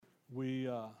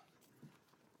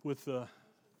With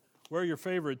wear your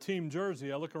favorite team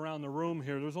jersey, I look around the room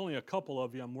here. There's only a couple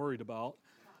of you I'm worried about.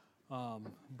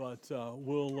 But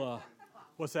we'll,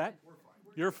 what's that? We're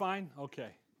fine. You're fine? Okay.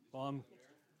 Well,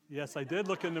 yes, I did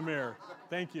look in the mirror.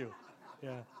 Thank you.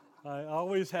 Yeah. I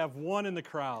always have one in the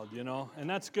crowd, and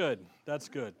that's good. That's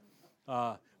good.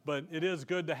 But it is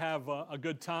good to have a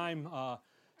good time.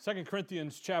 2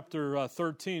 Corinthians chapter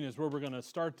 13 is where we're going to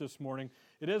start this morning.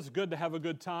 It is good to have a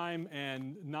good time,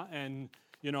 and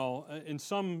in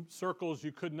some circles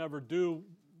you could never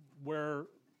wear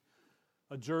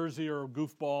a jersey or a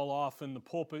goofball off in the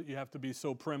pulpit. You have to be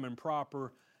so prim and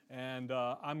proper. And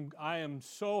I am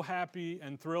so happy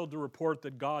and thrilled to report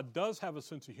that God does have a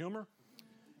sense of humor,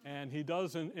 and He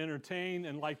does entertain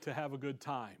and like to have a good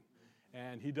time.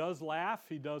 And He does laugh,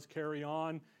 He does carry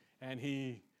on, and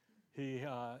He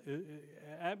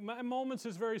at moments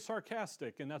is very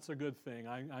sarcastic, and that's a good thing.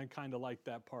 I kind of like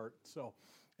that part. So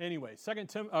anyway,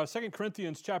 2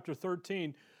 Corinthians chapter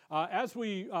 13, as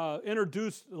we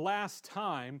introduced last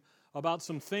time about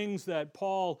some things that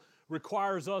Paul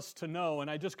requires us to know,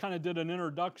 and I just kind of did an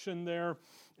introduction there,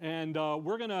 and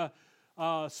we're going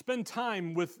to spend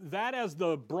time with that as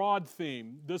the broad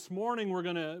theme. This morning we're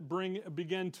going to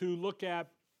begin to look at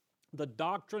the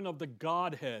doctrine of the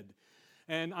Godhead.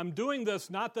 And I'm doing this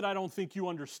not that I don't think you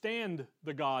understand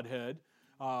the Godhead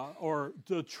or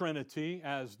the Trinity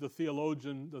as the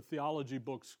theology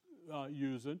books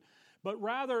use it, but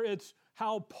rather it's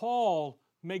how Paul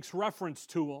makes reference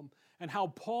to them and how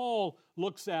Paul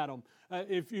looks at them.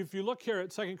 If you look here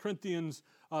at 2 Corinthians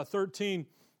 13,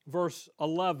 verse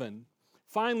 11,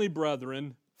 "Finally,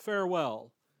 brethren,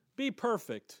 farewell. Be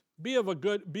perfect, be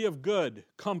of good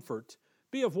comfort,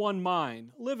 be of one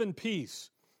mind, live in peace,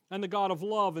 and the God of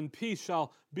love and peace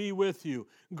shall be with you.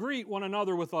 Greet one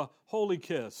another with a holy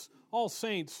kiss. All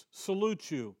saints salute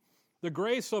you. The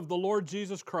grace of the Lord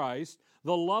Jesus Christ,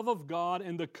 the love of God,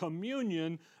 and the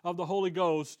communion of the Holy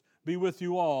Ghost be with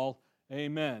you all.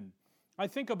 Amen." I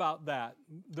think about that,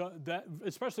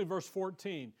 especially verse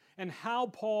 14, and how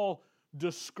Paul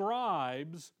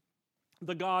describes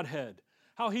the Godhead,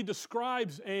 how he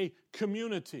describes a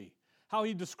community, how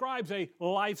he describes a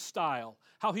lifestyle,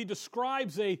 how he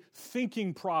describes a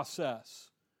thinking process.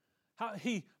 How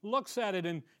he looks at it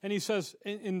and he says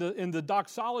in the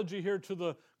doxology here to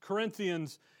the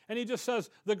Corinthians, and he just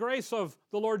says, the grace of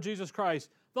the Lord Jesus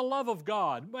Christ, the love of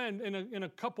God. And in a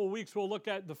couple of weeks we'll look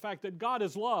at the fact that God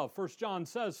is love. 1 John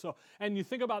says so. And you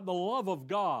think about the love of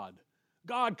God.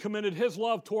 God commended His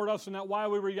love toward us, and that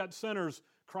while we were yet sinners,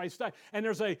 Christ died. And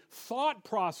there's a thought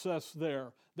process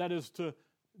there that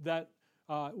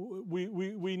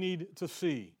we need to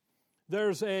see.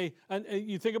 There's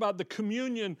you think about the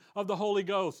communion of the Holy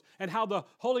Ghost and how the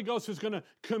Holy Ghost is going to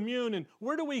commune. And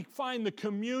where do we find the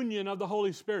communion of the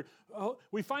Holy Spirit?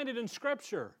 We find it in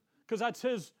Scripture because that's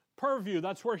His purview.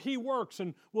 That's where He works,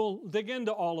 and we'll dig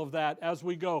into all of that as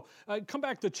we go. Come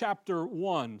back to chapter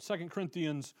 1, 2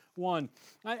 Corinthians 1.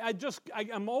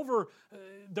 I'm over,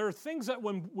 there are things that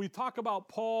when we talk about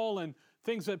Paul and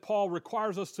things that Paul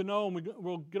requires us to know, and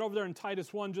we'll get over there in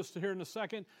Titus 1 just here in a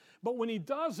second. But when he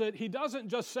does it, he doesn't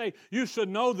just say, you should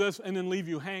know this, and then leave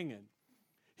you hanging.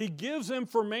 He gives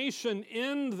information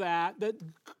in that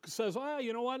says,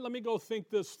 you know what, let me go think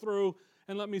this through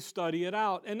and let me study it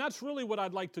out. And that's really what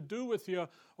I'd like to do with you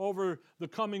over the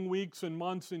coming weeks and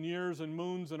months and years and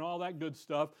moons and all that good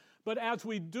stuff. But as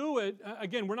we do it,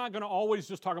 again, we're not going to always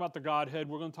just talk about the Godhead.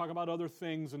 We're going to talk about other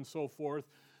things and so forth.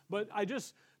 But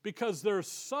because there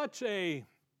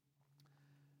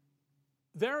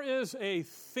is a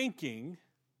thinking,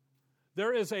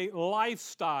 there is a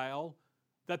lifestyle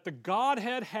that the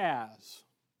Godhead has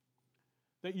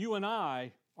that you and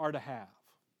I are to have.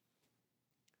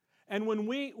 And when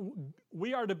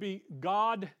we are to be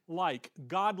God-like,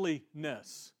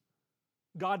 godliness,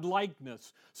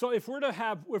 godlikeness. So if we're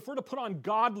to put on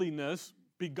godliness,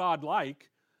 be God-like,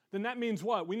 then that means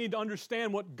what? We need to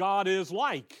understand what God is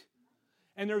like.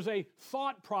 And there's a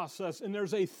thought process, and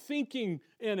there's a thinking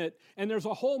in it, and there's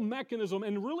a whole mechanism,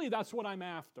 and really that's what I'm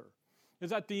after.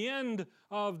 Is at the end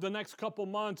of the next couple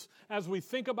months, as we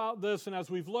think about this and as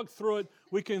we've looked through it,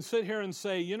 we can sit here and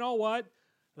say, you know what?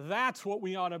 That's what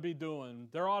we ought to be doing.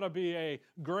 There ought to be a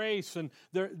grace, and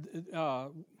you're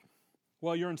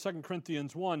in 2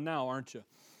 Corinthians 1 now, aren't you?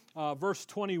 Verse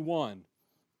 21.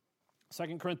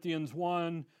 2 Corinthians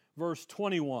 1, verse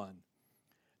 21.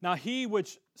 "Now He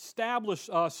which established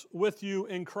us with you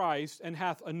in Christ and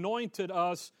hath anointed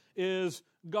us is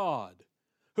God,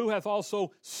 who hath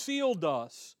also sealed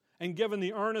us and given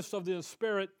the earnest of the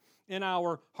Spirit in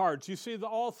our hearts." You see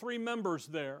all three members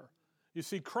there. You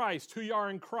see Christ, who you are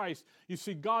in Christ. You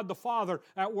see God the Father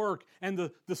at work and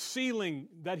the sealing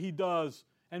that He does.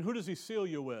 And who does He seal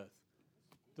you with?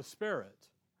 The Spirit.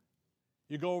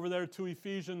 You go over there to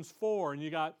Ephesians 4 and you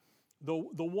got the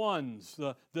ones,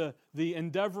 the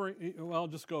endeavoring. Well,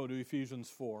 just go to Ephesians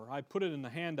 4. I put it in the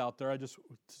handout there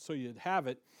so you'd have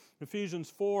it. Ephesians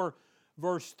 4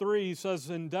 verse 3 he says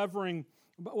endeavoring,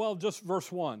 well, just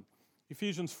verse 1.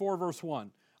 Ephesians 4 verse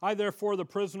 1. I therefore, the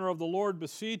prisoner of the Lord,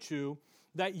 beseech you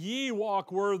that ye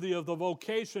walk worthy of the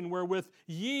vocation wherewith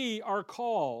ye are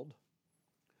called.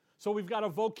 So we've got a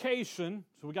vocation,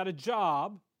 so we've got a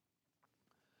job,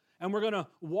 and we're going to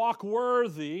walk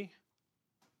worthy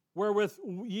wherewith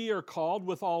ye are called,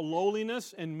 with all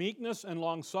lowliness and meekness and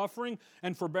longsuffering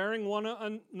and forbearing one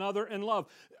another in love.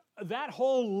 That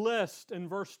whole list in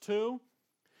verse 2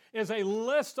 is a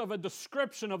list of a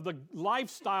description of the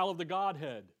lifestyle of the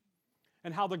Godhead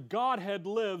and how the Godhead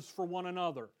lives for one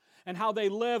another and how they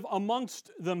live amongst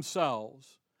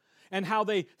themselves and how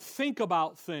they think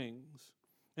about things,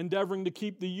 endeavoring to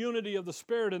keep the unity of the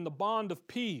Spirit in the bond of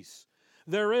peace.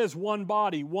 There is one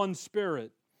body, one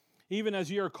Spirit, even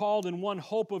as ye are called in one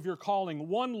hope of your calling,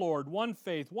 one Lord, one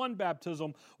faith, one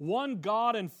baptism, one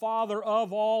God and Father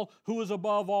of all, who is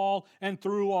above all and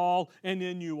through all and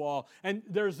in you all. And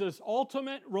there's this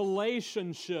ultimate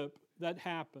relationship that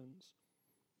happens.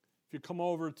 If you come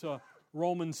over to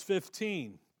Romans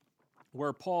 15,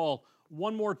 where Paul,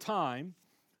 one more time,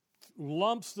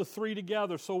 lumps the three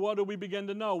together. So what do we begin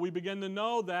to know? We begin to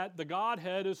know that the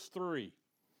Godhead is three.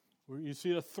 You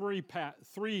see the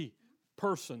three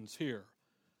persons here.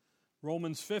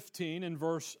 Romans 15 and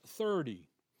verse 30.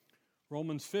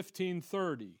 Romans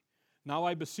 15:30. Now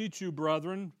I beseech you,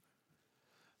 brethren,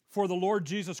 for the Lord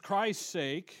Jesus Christ's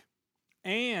sake,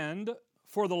 and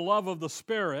for the love of the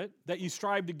Spirit, that ye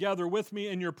strive together with me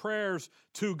in your prayers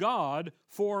to God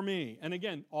for me. And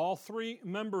again, all three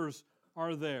members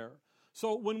are there.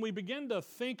 So when we begin to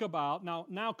think about,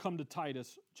 now come to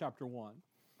Titus chapter 1.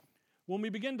 When we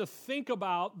begin to think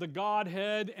about the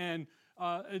Godhead, and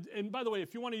by the way,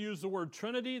 if you want to use the word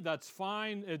Trinity, that's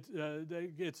fine.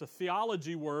 It's a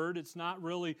theology word. It's not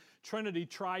really Trinity,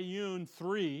 triune,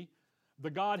 three. The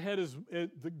Godhead is,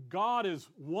 God is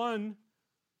one,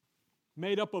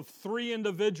 made up of three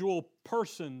individual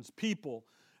persons, people.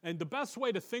 And the best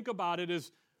way to think about it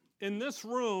is, in this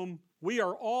room, we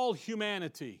are all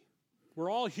humanity.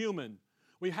 We're all human.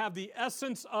 We have the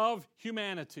essence of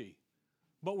humanity.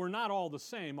 But we're not all the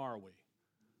same, are we?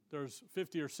 There's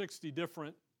 50 or 60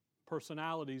 different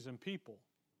personalities and people.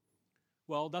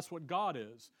 Well, that's what God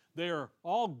is. They're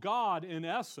all God in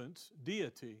essence,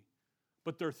 deity,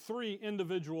 but their three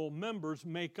individual members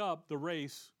make up the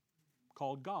race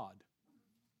called God.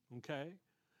 Okay?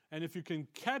 And if you can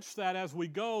catch that as we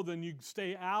go, then you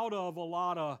stay out of a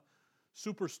lot of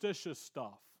superstitious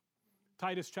stuff.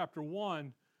 Titus chapter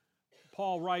 1,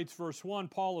 Paul writes, verse 1,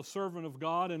 Paul, a servant of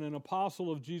God and an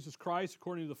apostle of Jesus Christ,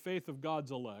 according to the faith of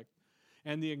God's elect,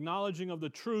 and the acknowledging of the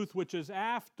truth which is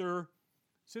after,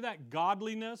 see that,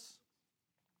 godliness,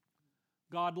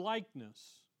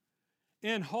 godlikeness,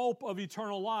 in hope of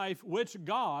eternal life, which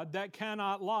God, that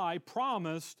cannot lie,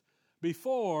 promised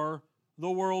before the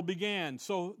world began.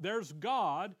 So there's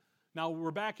God. Now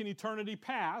we're back in eternity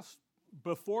past.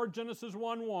 Before Genesis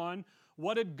 1:1,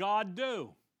 what did God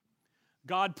do?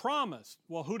 God promised.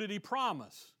 Well, who did He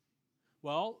promise?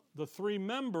 Well, the three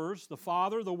members, the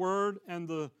Father, the Word, and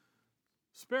the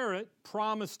Spirit,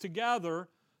 promised together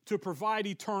to provide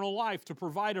eternal life, to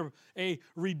provide a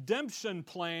redemption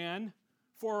plan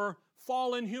for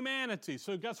fallen humanity.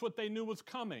 So guess what they knew was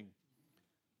coming?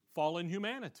 Fallen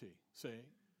humanity, see?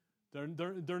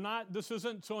 They're not, this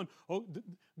isn't so,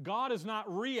 God is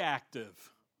not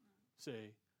reactive,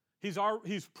 see? He's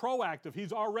proactive.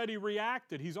 He's already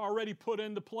reacted. He's already put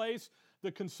into place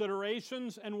the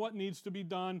considerations and what needs to be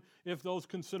done if those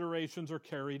considerations are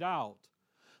carried out.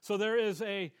 So there is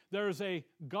a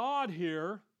God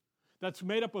here that's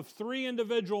made up of three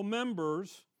individual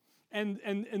members, and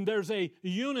there's a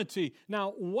unity.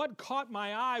 Now, what caught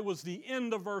my eye was the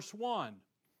end of verse 1.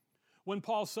 When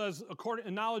Paul says,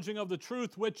 acknowledging of the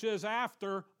truth, which is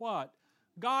after what?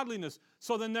 Godliness.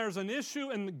 So then there's an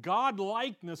issue in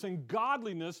godlikeness and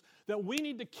godliness that we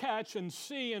need to catch and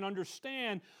see and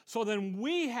understand, so then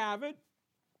we have it,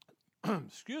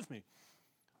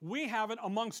 we have it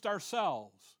amongst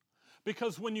ourselves.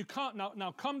 Because when you come,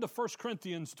 now come to 1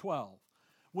 Corinthians 12.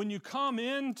 When you come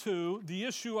into the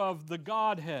issue of the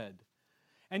Godhead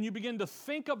and you begin to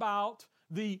think about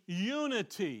the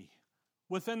unity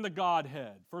within the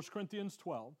Godhead, 1 Corinthians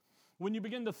 12, when you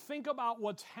begin to think about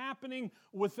what's happening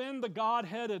within the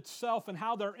Godhead itself and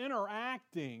how they're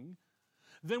interacting,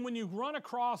 then when you run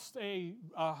across a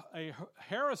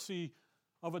heresy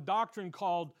of a doctrine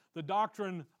called the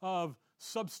doctrine of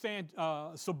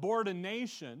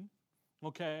subordination,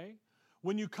 okay?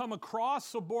 When you come across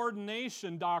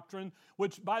subordination doctrine,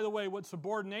 which, by the way, what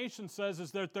subordination says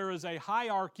is that there is a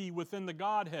hierarchy within the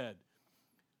Godhead.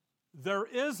 There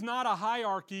is not a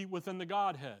hierarchy within the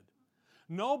Godhead.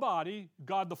 Nobody,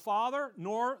 God the Father,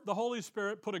 nor the Holy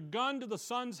Spirit, put a gun to the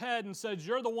Son's head and said,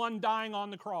 you're the one dying on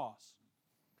the cross.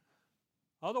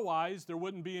 Otherwise, there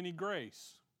wouldn't be any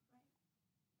grace.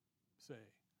 See,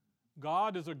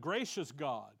 God is a gracious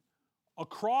God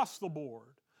across the board.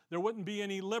 There wouldn't be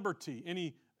any liberty,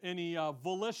 any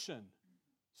volition.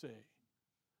 See,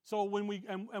 so when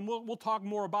we'll talk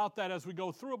more about that as we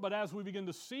go through it. But as we begin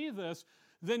to see this,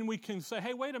 then we can say,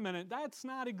 hey, wait a minute, that's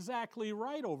not exactly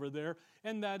right over there,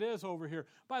 and that is over here.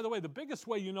 By the way, the biggest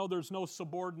way you know there's no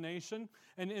subordination,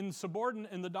 and in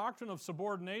the doctrine of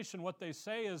subordination, what they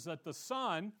say is that the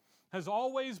Son has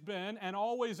always been and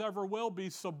always ever will be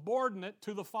subordinate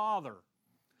to the Father.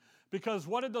 Because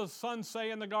what did the Son say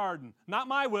in the garden? Not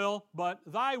my will, but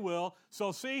thy will.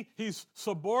 So see, he's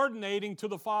subordinating to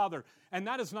the Father. And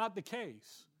that is not the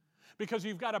case. Because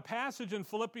you've got a passage in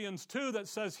Philippians 2 that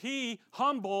says he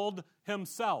humbled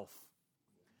himself.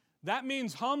 That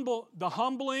means the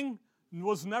humbling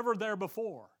was never there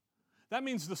before. That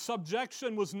means the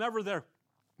subjection was never there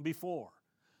before.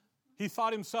 He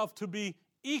thought himself to be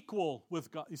equal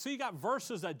with God. You see, you got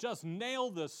verses that just nail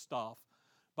this stuff.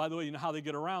 By the way, you know how they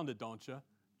get around it, don't you?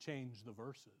 Change the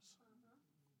verses.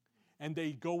 And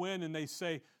they go in and they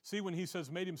say, see, when he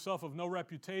says made himself of no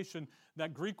reputation,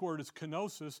 that Greek word is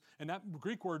kenosis, and that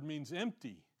Greek word means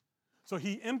empty. So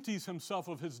he empties himself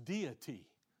of his deity.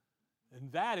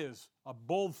 And that is a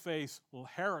bold-faced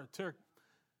heretic.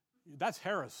 That's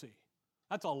heresy.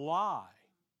 That's a lie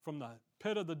from the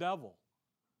pit of the devil.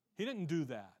 He didn't do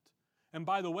that. And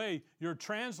by the way, your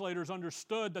translators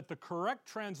understood that the correct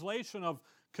translation of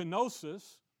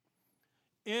kenosis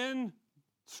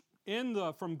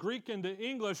from Greek into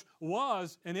English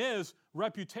was and is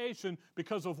reputation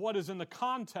because of what is in the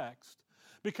context.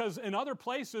 Because in other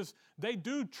places, they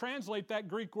do translate that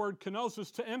Greek word kenosis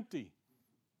to empty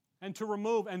and to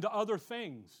remove and to other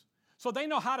things. So they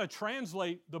know how to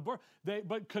translate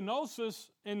but kenosis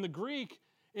in the Greek,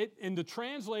 in the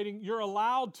translating, you're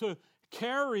allowed to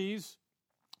carries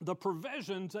the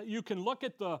provisions that you can look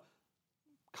at the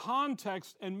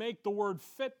context and make the word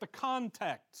fit the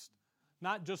context,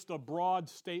 not just a broad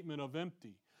statement of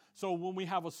empty. So when we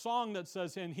have a song that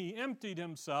says, and he emptied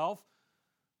himself,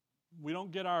 we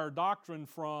don't get our doctrine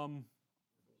from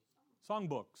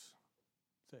songbooks.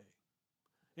 Say.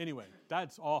 Anyway,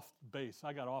 that's off base.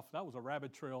 I got off. That was a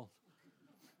rabbit trail.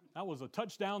 That was a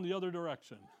touchdown the other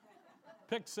direction.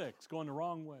 Pick 6, going the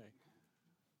wrong way.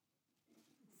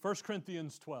 1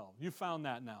 Corinthians 12. You found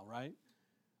that now, right?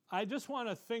 I just want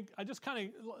to kind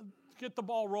of get the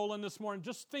ball rolling this morning,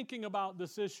 just thinking about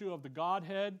this issue of the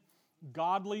Godhead,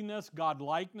 godliness,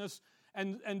 godlikeness,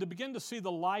 and to begin to see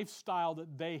the lifestyle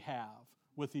that they have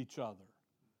with each other.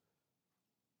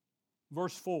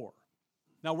 Verse 4.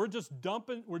 Now we're just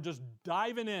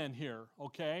diving in here,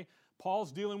 okay?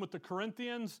 Paul's dealing with the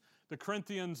Corinthians. The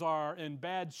Corinthians are in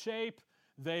bad shape.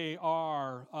 They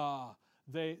are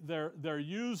they're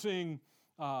using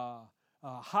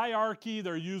hierarchy.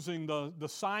 They're using the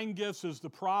sign gifts is the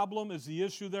problem, is the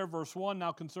issue there. Verse 1,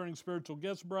 now concerning spiritual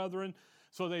gifts, brethren.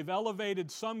 So they've elevated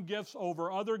some gifts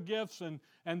over other gifts, and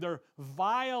they're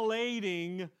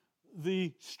violating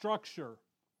the structure.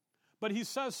 But he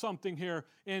says something here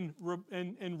in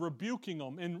rebuking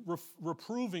them, in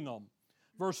reproving them.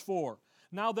 Verse 4,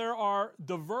 now there are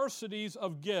diversities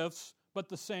of gifts, but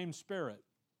the same Spirit.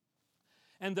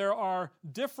 And there are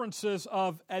differences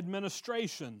of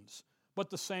administrations,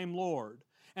 but the same Lord.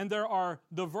 And there are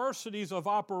diversities of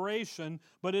operation,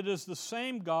 but it is the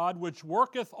same God which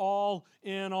worketh all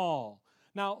in all.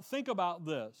 Now, think about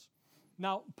this.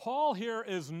 Now, Paul here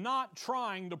is not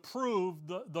trying to prove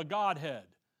the Godhead,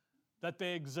 that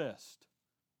they exist.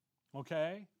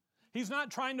 Okay? He's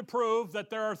not trying to prove that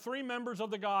there are 3 members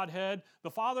of the Godhead,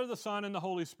 the Father, the Son, and the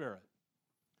Holy Spirit.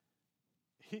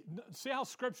 See how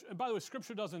Scripture, by the way,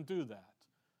 Scripture doesn't do that.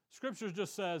 Scripture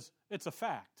just says it's a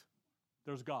fact.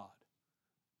 There's God.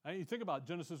 Right? You think about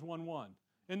Genesis 1:1.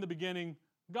 In the beginning,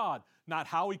 God. Not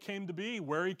how he came to be,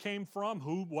 where he came from,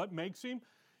 what makes him.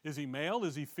 Is he male?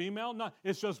 Is he female? No,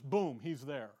 it's just boom, he's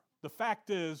there. The fact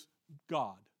is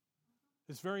God.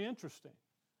 It's very interesting.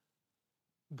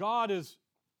 God is,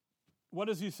 what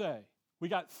does he say? We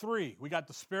got 3. We got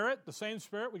the Spirit, the same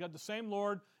Spirit, we got the same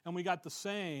Lord, and we got the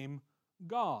same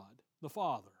God, the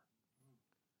Father.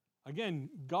 Again,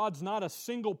 God's not a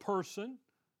single person,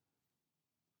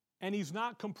 and He's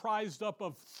not comprised up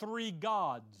of three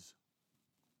gods.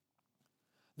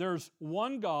 There's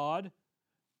one God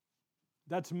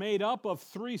that's made up of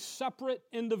three separate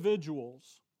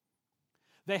individuals.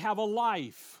 They have a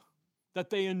life that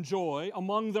they enjoy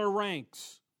among their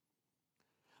ranks.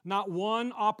 Not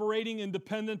one operating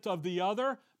independent of the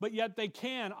other, but yet they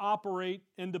can operate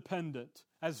independent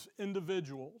as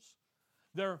individuals.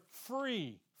 They're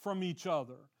free from each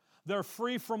other. They're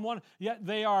free from one, yet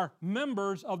they are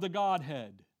members of the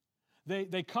Godhead.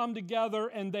 They come together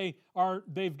and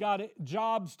they've got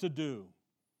jobs to do.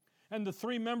 And the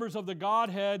three members of the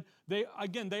Godhead, they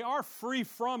are free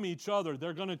from each other.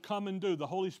 They're going to come and do. The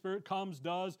Holy Spirit comes,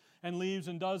 does, and leaves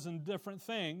and does and different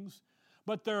things.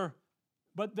 But they're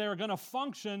going to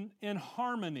function in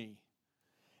harmony.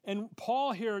 And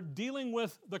Paul here dealing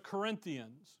with the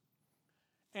Corinthians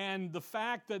and the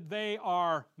fact that they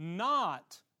are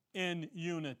not in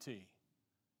unity,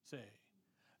 see.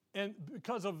 And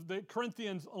because of the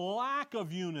Corinthians' lack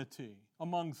of unity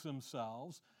amongst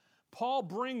themselves, Paul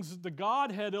brings the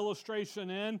Godhead illustration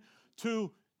in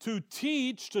to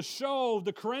teach, to show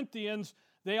the Corinthians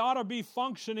they ought to be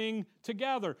functioning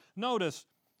together. Notice,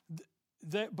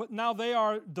 but now they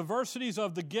are diversities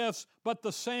of the gifts, but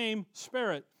the same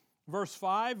Spirit. Verse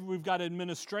 5, we've got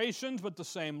administrations, but the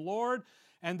same Lord.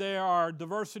 And there are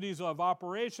diversities of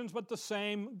operations, but the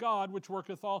same God, which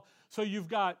worketh all. So you've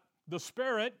got the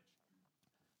Spirit,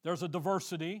 there's a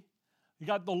diversity. You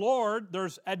got the Lord,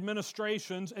 there's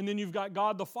administrations. And then you've got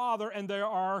God the Father, and there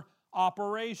are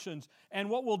operations. And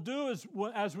what we'll do is,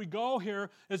 as we go here,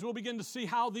 is we'll begin to see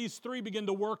how these three begin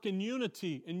to work in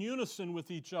unity, in unison with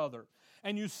each other.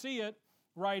 And you see it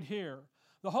right here.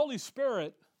 The Holy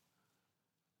Spirit,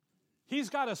 He's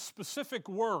got a specific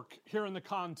work here in the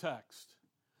context.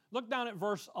 Look down at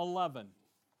verse 11.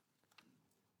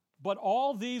 But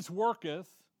all these worketh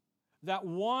that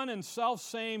one and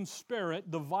selfsame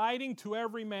Spirit, dividing to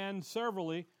every man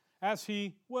severally as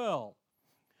he will.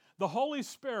 The Holy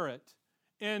Spirit,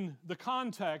 in the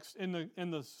context, in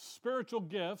the spiritual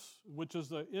gifts, which is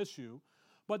the issue,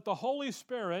 but the Holy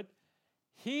Spirit,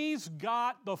 He's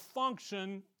got the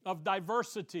function of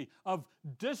diversity, of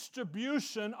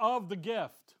distribution of the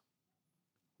gift.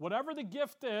 Whatever the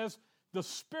gift is, the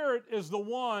Spirit is the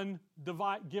one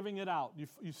giving it out.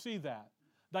 You see that.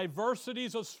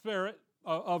 Diversities of spirit,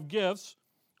 of gifts,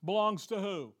 belongs to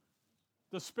who?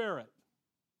 The Spirit.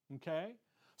 Okay?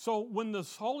 So when the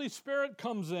Holy Spirit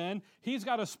comes in, He's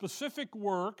got a specific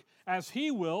work as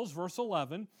He wills, verse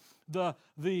 11. The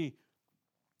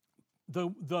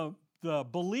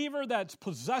believer that's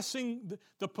possessing,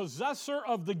 the possessor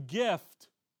of the gift,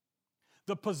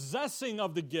 the possessing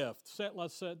of the gift,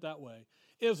 let's say it that way,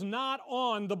 is not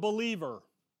on the believer.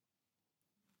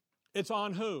 It's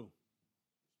on who?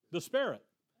 The Spirit.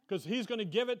 Because He's going to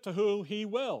give it to who He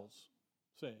wills.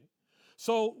 See?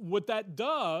 So what that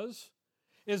does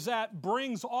is that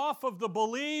brings off of the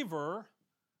believer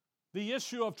the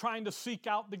issue of trying to seek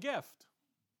out the gift.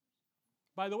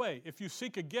 By the way, if you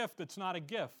seek a gift, it's not a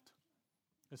gift.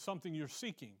 It's something you're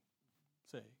seeking.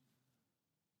 See?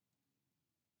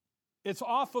 It's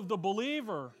off of the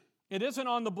believer. It isn't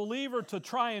on the believer to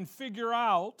try and figure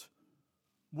out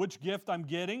which gift I'm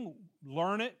getting,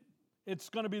 learn it. It's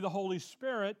going to be the Holy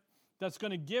Spirit that's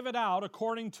going to give it out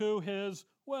according to His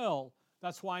will.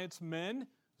 That's why it's men.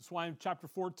 That's why in chapter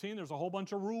 14 there's a whole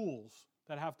bunch of rules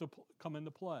that have to come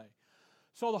into play.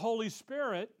 So the Holy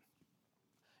Spirit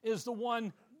is the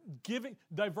one giving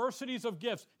diversities of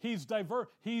gifts. He's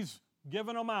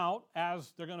given them out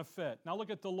as they're going to fit. Now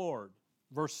look at the Lord,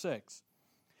 verse 6.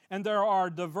 And there are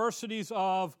diversities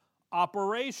of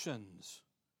operations.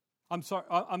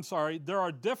 I'm sorry, there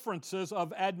are differences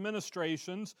of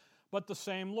administrations, but the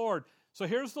same Lord. So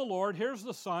here's the Lord, here's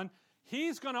the Son.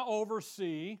 He's going to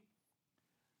oversee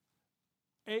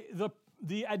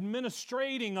the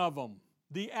administrating of them,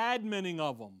 the adminning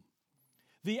of them,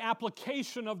 the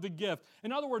application of the gift.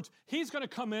 In other words, He's going to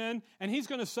come in and He's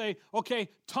going to say, okay,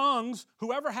 tongues,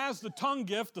 whoever has the tongue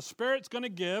gift, the Spirit's going to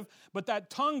give, but that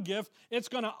tongue gift, it's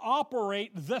going to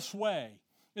operate this way.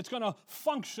 It's going to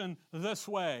function this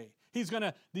way. He's going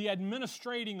to, the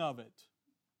administrating of it.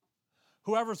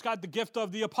 Whoever's got the gift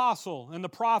of the apostle and the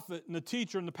prophet and the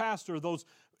teacher and the pastor, those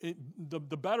the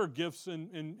better gifts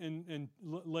in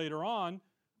later on,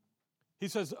 He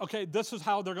says, okay, this is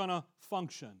how they're going to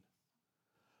function.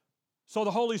 So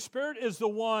the Holy Spirit is the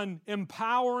one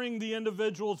empowering the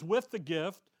individuals with the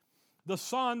gift. The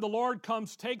Son, the Lord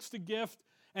comes, takes the gift,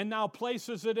 and now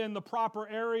places it in the proper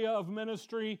area of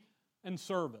ministry and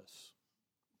service.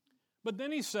 But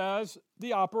then He says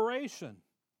the operation.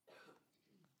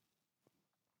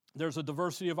 There's a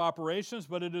diversity of operations,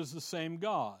 but it is the same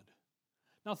God.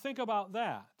 Now think about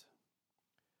that.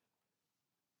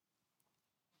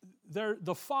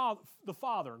 The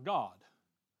Father, God.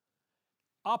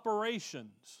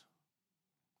 Operations.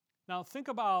 Now think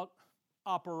about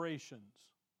operations.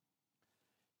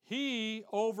 He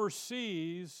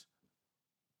oversees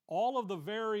all of the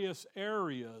various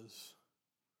areas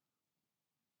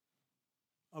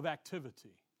of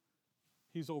activity.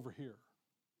 He's over here.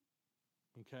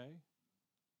 Okay?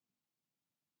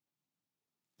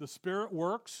 The Spirit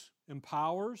works,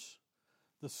 empowers.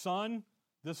 The Son,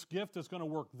 this gift is going to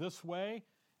work this way.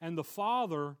 And the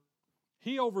Father,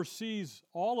 He oversees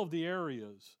all of the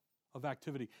areas of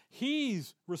activity.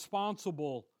 He's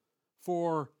responsible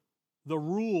for the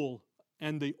rule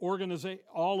and the organization,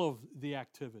 all of the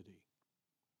activity.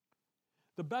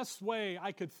 The best way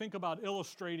I could think about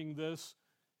illustrating this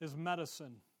is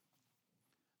medicine.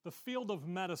 The field of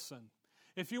medicine.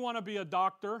 If you want to be a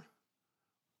doctor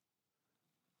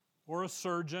or a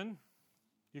surgeon,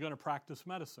 you're going to practice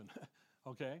medicine,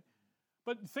 okay?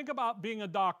 But think about being a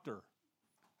doctor.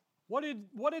 What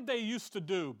did they used to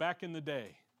do back in the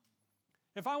day?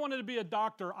 If I wanted to be a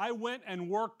doctor, I went and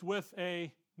worked with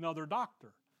another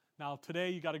doctor. Now,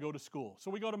 today you got to go to school.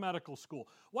 So we go to medical school.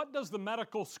 What does the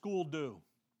medical school do?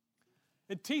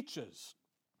 It teaches.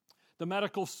 The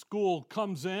medical school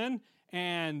comes in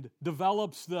and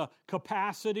develops the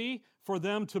capacity for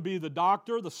them to be the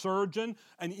doctor, the surgeon,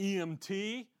 an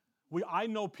EMT. I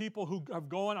know people who have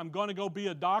I'm going to go be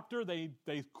a doctor. They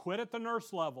quit at the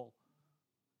nurse level.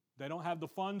 They don't have the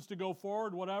funds to go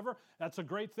forward, whatever. That's a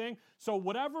great thing. So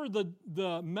whatever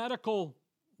the medical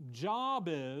job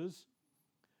is,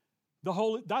 the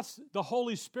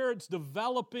Holy Spirit's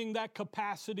developing that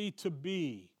capacity to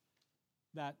be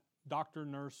that doctor,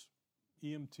 nurse,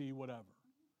 EMT, whatever.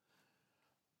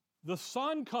 The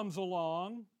Son comes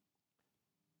along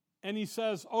and He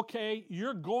says, okay,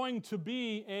 you're going to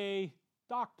be a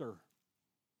doctor.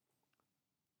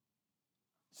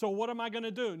 So what am I going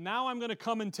to do? Now I'm going to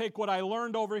come and take what I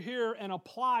learned over here and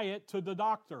apply it to the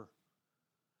doctor.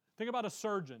 Think about a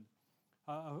surgeon.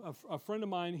 A friend of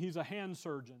mine, he's a hand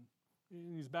surgeon.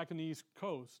 He's back in the East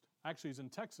Coast. Actually, he's in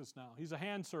Texas now. He's a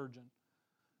hand surgeon.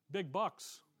 Big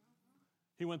bucks.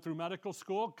 He went through medical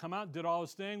school, come out, did all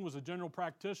his thing, was a general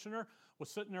practitioner, was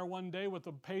sitting there one day with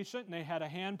a patient, and they had a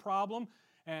hand problem,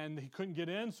 and he couldn't get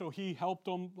in, so he helped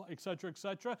them, et cetera, et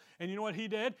cetera. And you know what he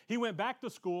did? He went back to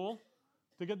school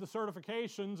to get the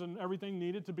certifications and everything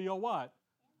needed to be a what?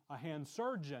 A hand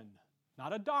surgeon.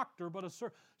 Not a doctor, but a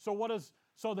surgeon.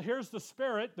 So here's the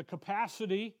Spirit, the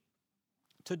capacity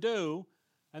to do,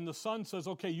 and the Son says,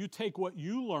 okay, you take what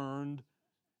you learned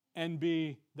and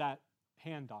be that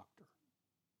hand doctor.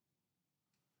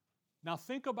 Now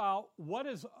think about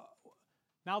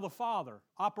now the Father,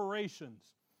 operations.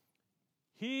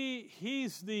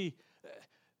 He's the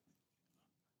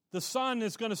Son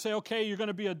is going to say, okay, you're going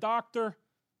to be a doctor.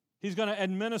 He's going to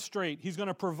administrate. He's going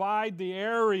to provide the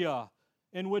area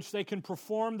in which they can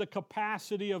perform the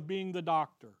capacity of being the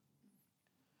doctor.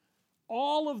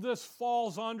 All of this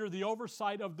falls under the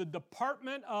oversight of the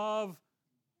Department of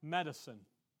Medicine,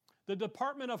 the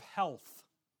Department of Health.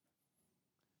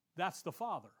 That's the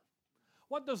Father.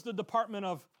 What does the Department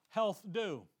of Health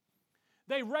do?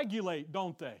 They regulate,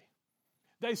 don't they?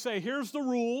 They say, here's the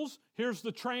rules, here's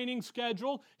the training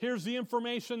schedule, here's the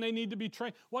information they need to be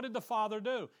trained. What did the Father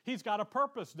do? He's got a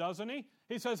purpose, doesn't He?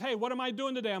 He says, hey, what am I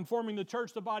doing today? I'm forming the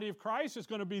church, the body of Christ. It's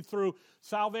going to be through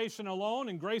salvation alone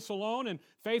and grace alone and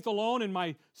faith alone and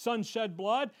my Son's shed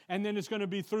blood. And then it's going to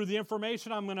be through the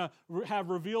information I'm going to have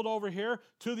revealed over here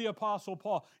to the Apostle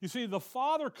Paul. You see, the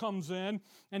Father comes in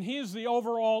and He is the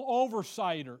overall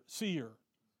seer.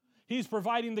 He's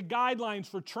providing the guidelines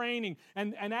for training,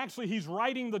 and actually He's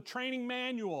writing the training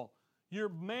manual. Your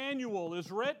manual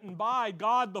is written by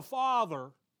God the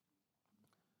Father,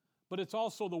 but it's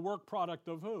also the work product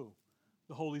of who?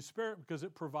 The Holy Spirit, because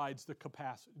it provides the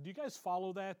capacity. Do you guys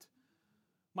follow that?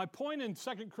 My point in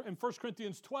 1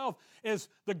 Corinthians 12 is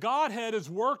the Godhead is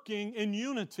working in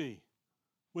unity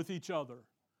with each other.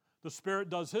 The Spirit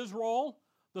does His role,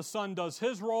 the Son does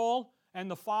His role, and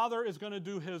the Father is going to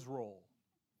do His role.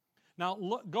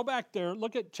 Now, go back there,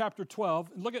 look at chapter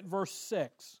 12, and look at verse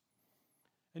 6.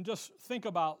 And just think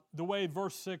about the way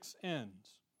verse 6 ends.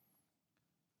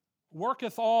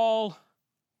 Worketh all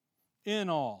in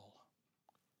all.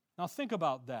 Now, think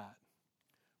about that.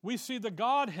 We see the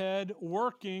Godhead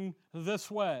working this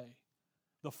way.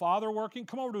 The Father working.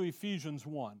 Come over to Ephesians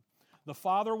 1. The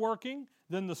Father working,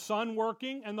 then the Son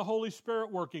working, and the Holy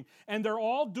Spirit working. And they're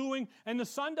all doing, and the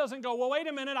Son doesn't go, well, wait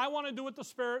a minute, I want to do what the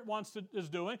Spirit is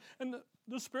doing. And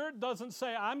the Spirit doesn't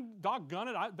say, I'm doggone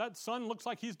it, that Son looks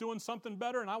like he's doing something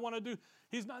better, and I want to do,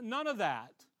 he's not, none of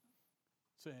that.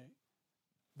 See,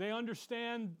 they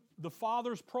understand the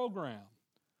Father's program.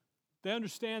 They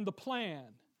understand the plan.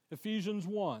 Ephesians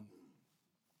 1.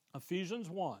 Ephesians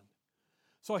 1.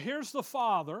 So here's the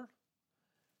Father,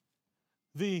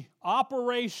 the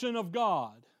operation of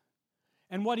God.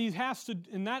 And what he has to,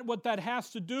 and what that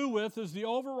has to do with is the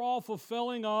overall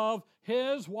fulfilling of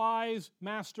his wise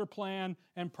master plan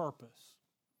and purpose.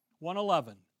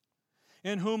 1:11.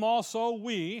 In whom also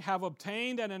we have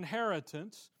obtained an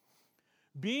inheritance,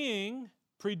 being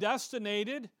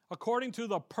predestinated according to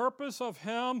the purpose of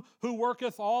him who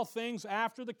worketh all things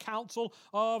after the counsel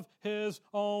of his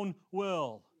own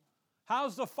will.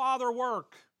 How's the Father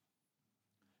work?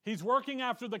 He's working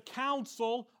after the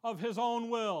counsel of his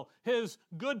own will, his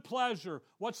good pleasure.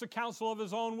 What's the counsel of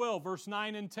his own will? Verse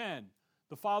 9 and 10.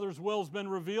 The Father's will has been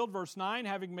revealed. Verse 9,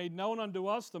 having made known unto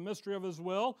us the mystery of his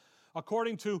will,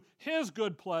 according to his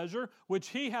good pleasure, which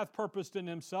he hath purposed in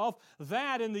himself,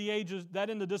 that in the ages, that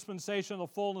in the dispensation of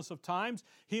the fullness of times,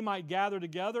 he might gather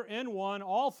together in one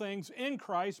all things in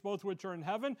Christ, both which are in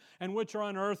heaven and which are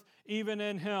on earth, even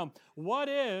in him. What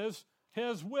is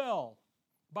his will?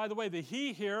 By the way, the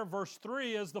he here, verse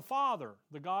 3, is the Father,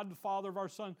 the God, the Father of our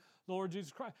Son, the Lord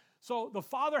Jesus Christ. So the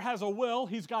Father has a will,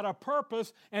 he's got a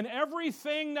purpose, and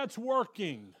everything that's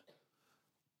working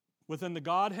within the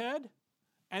Godhead,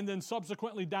 and then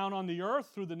subsequently down on the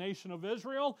earth through the nation of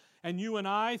Israel, and you and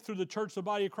I through the church, the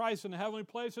body of Christ in the heavenly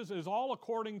places, is all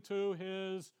according to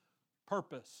his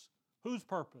purpose. Whose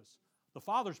purpose? The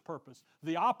Father's purpose.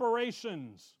 The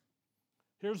operations.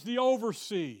 Here's the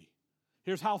oversee.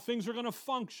 Here's how things are going to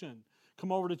function.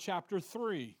 Come over to chapter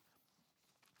 3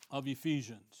 of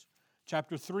Ephesians.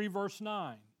 Chapter 3, verse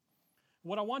 9.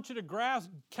 What I want you to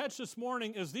catch this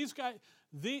morning is these guys,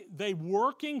 they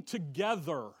working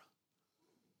together.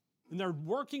 And they're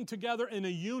working together in a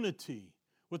unity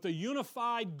with a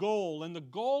unified goal. And the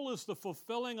goal is the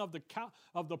fulfilling of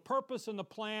the purpose and the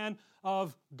plan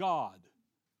of God.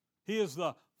 He is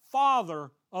the Father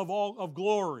of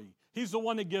glory. He's the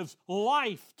one that gives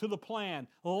life to the plan,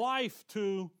 life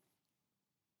to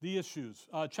the issues.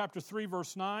 Chapter 3,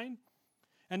 verse 9.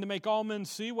 And to make all men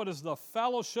see what is the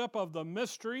fellowship of the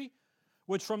mystery,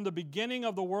 which from the beginning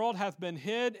of the world hath been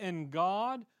hid in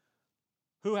God,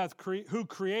 who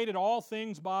created all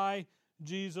things by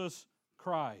Jesus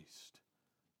Christ.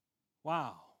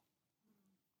 Wow.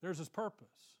 There's his purpose.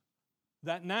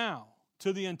 That now,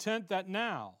 to the intent that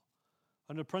now,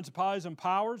 under principalities and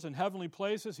powers in heavenly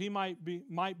places, he might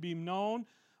be known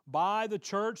by the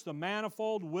church, the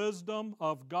manifold wisdom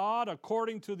of God,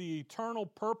 according to the eternal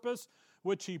purpose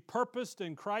which he purposed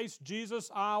in Christ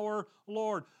Jesus our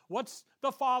Lord. What's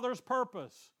the Father's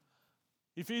purpose?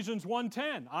 Ephesians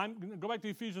 1:10. I'm going to go back to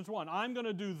Ephesians 1. I'm going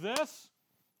to do this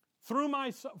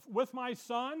with my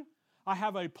Son. I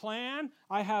have a plan.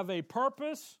 I have a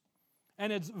purpose.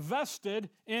 And it's vested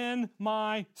in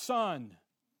my Son.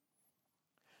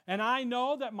 And I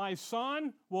know that my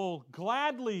Son will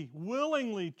gladly,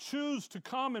 willingly choose to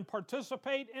come and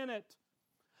participate in it.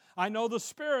 I know the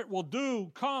Spirit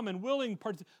will come and willing.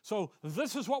 So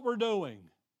this is what we're doing.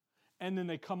 And then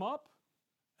they come up,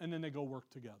 and then they go work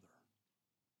together.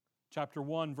 Chapter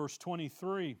 1, verse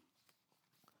 23.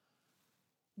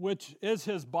 Which is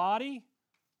his body,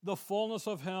 the fullness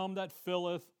of him that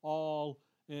filleth all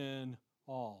in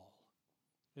all.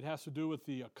 It has to do with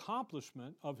the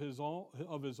accomplishment of his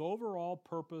overall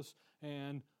purpose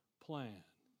and plan.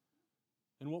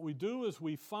 And what we do is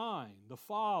we find the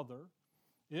Father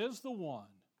is the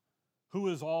one who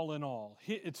is all in all.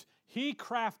 He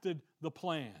crafted the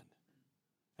plan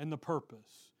and the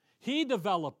purpose. He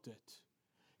developed it.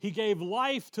 He gave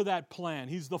life to that plan.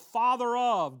 He's the Father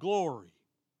of glory.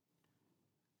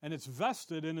 And it's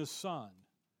vested in his Son.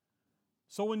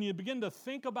 So when you begin to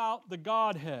think about the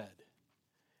Godhead,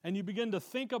 and you begin to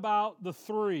think about the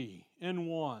three in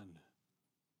one,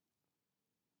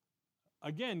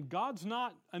 again, God's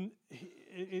not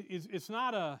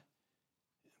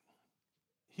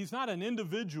He's not an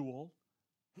individual.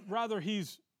 Rather,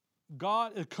 He's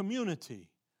God, a community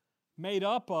made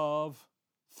up of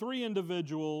three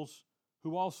individuals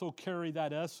who also carry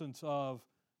that essence of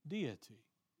deity.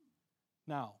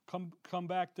 Now, come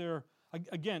back there.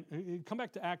 Again, come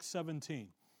back to Acts 17.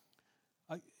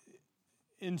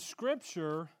 In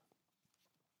Scripture,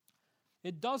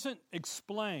 it doesn't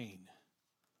explain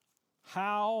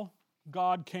how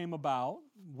God came about,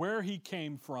 where He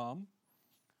came from.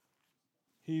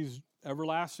 He's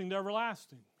everlasting to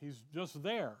everlasting. He's just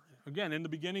there. Again, in the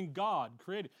beginning, God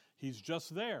created. He's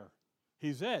just there.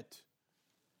 He's it.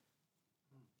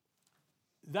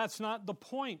 That's not the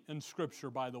point in Scripture,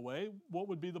 by the way. What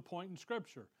would be the point in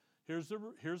Scripture? Here's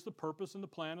the purpose and the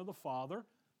plan of the Father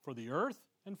for the earth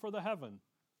and for the heaven.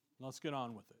 Let's get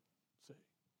on with it. See.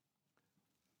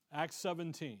 Acts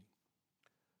 17.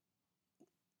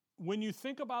 When you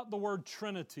think about the word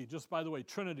Trinity, just by the way,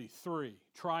 Trinity, three,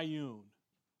 triune,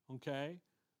 okay?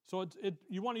 So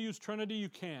you want to use Trinity, you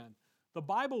can. The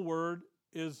Bible word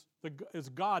is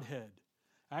Godhead.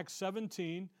 Acts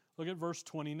 17, look at verse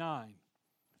 29.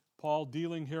 Paul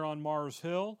dealing here on Mars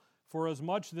Hill, for as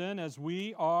much then as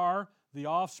we are the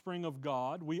offspring of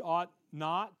God, we ought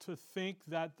not to think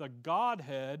that the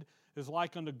Godhead is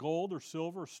like unto gold or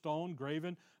silver or stone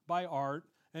graven by art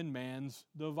and man's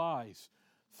device.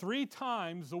 3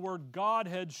 times the word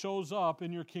Godhead shows up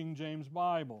in your King James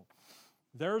Bible.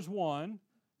 There's one,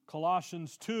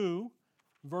 Colossians 2,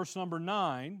 verse number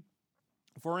 9.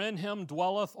 For in him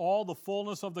dwelleth all the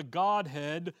fullness of the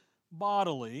Godhead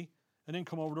bodily. And then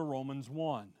come over to Romans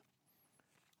 1.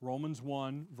 Romans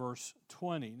 1, verse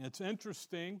 20. And it's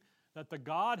interesting that the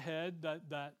Godhead,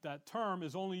 that term,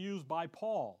 is only used by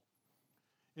Paul.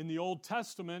 In the Old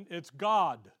Testament, it's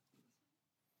God.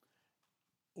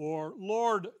 Or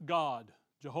Lord God.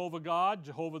 Jehovah God,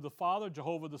 Jehovah the Father,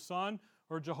 Jehovah the Son,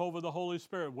 or Jehovah the Holy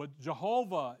Spirit.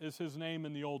 Jehovah is his name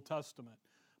in the Old Testament.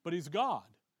 But he's God.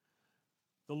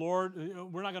 The Lord,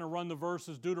 we're not going to run the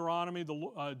verses, Deuteronomy,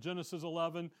 Genesis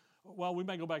 11. Well, we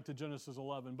may go back to Genesis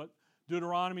 11, but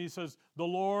Deuteronomy says, the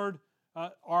Lord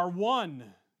are one.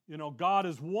 You know, God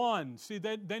is one. See,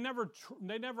 they never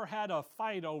had a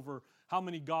fight over how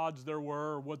many gods there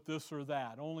were or what this or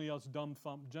that. Only us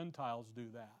dumb-thumb Gentiles do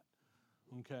that.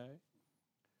 Okay?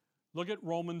 Look at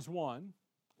Romans 1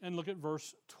 and look at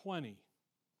verse 20.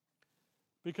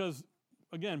 Because,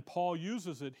 again, Paul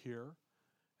uses it here,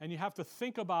 and you have to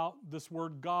think about this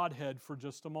word Godhead for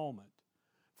just a moment.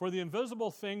 For the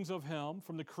invisible things of him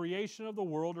from the creation of the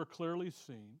world are clearly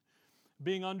seen,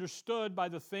 being understood by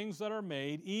the things that are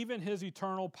made, even his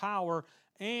eternal power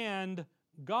and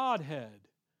Godhead,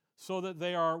 so that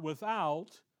they are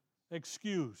without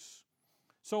excuse.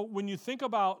 So when you think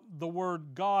about the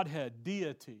word Godhead,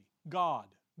 deity, God,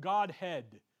 Godhead,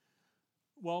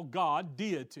 well, God,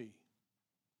 deity,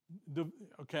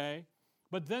 okay?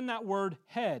 But then that word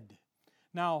head.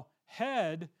 Now,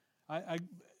 head, a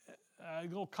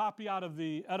little copy out of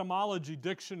the etymology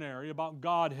dictionary about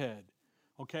Godhead.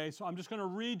 Okay, so I'm just going to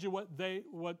read you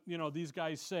what these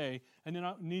guys say, and then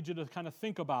I need you to kind of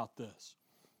think about this.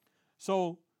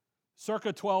 So, circa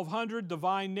 1200,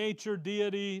 divine nature,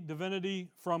 deity, divinity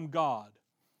from God,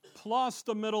 plus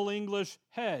the Middle English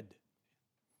head,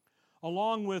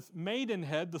 along with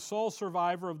maidenhead, the sole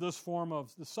survivor of this form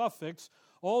of the suffix.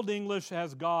 Old English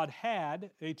has God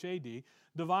had, H-A-D,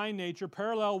 divine nature,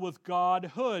 parallel with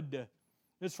Godhood.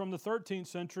 It's from the 13th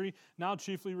century, now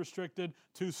chiefly restricted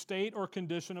to state or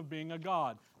condition of being a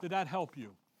god. Did that help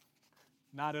you?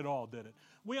 Not at all, did it?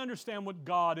 We understand what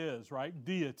God is, right?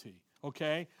 Deity,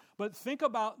 okay? But think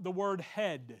about the word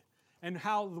head and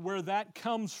where that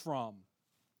comes from.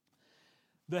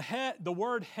 The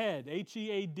word head,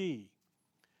 H-E-A-D,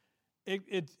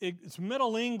 it's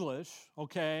Middle English,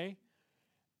 okay?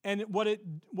 And what it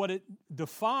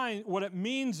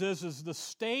means is the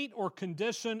state or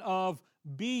condition of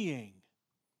being.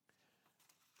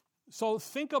 So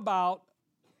think about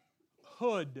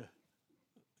hood,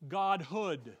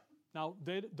 Godhood. Now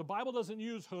the Bible doesn't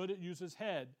use hood; it uses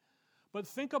head. But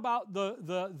think about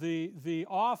the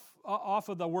off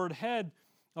of the word head.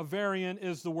 A variant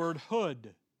is the word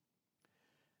hood.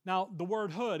 Now the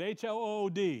word hood,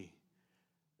 H-O-O-D.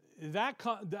 That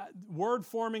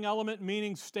word-forming element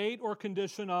meaning state or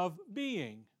condition of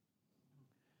being.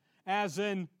 As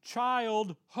in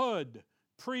childhood,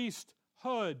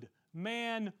 priesthood,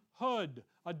 manhood,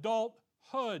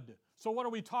 adulthood. So what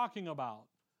are we talking about?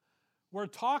 We're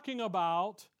talking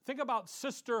about, think about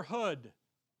sisterhood.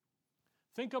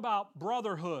 Think about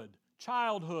brotherhood,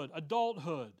 childhood,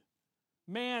 adulthood,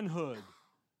 manhood.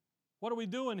 What are we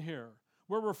doing here?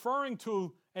 We're referring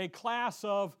to a class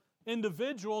of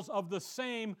individuals of the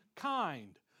same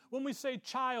kind. When we say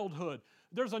childhood,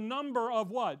 there's a number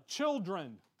of what?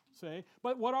 Children, see?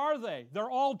 But what are they? They're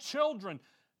all children,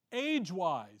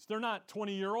 age-wise. They're not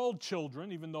 20-year-old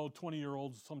children, even though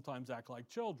 20-year-olds sometimes act like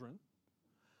children.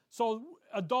 So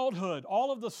adulthood,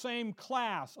 all of the same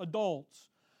class, adults.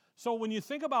 So when you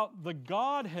think about the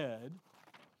Godhead,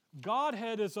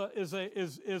 Godhead is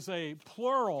a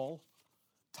plural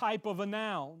type of a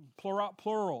noun,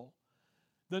 plural.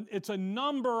 It's a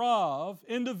number of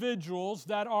individuals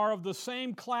that are of the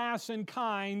same class and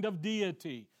kind of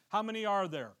deity. How many are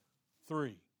there?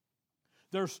 3.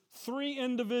 There's 3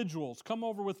 individuals. Come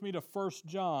over with me to 1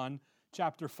 John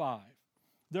chapter 5.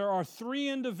 There are 3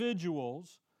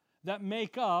 individuals that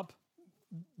make up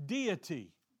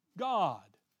deity, God.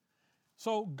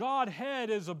 So Godhead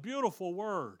is a beautiful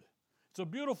word. It's a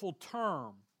beautiful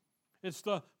term. It's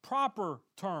the proper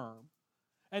term.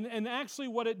 And actually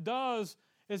what it does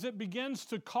is it begins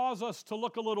to cause us to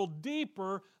look a little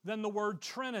deeper than the word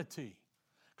Trinity.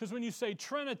 Because when you say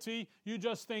Trinity, you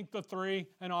just think the 3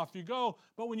 and off you go.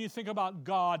 But when you think about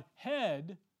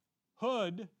Godhead,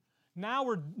 hood, now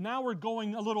we're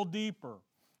going a little deeper.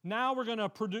 Now we're going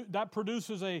to that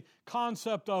produces a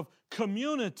concept of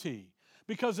community.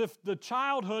 Because if the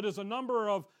childhood is a number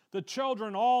of the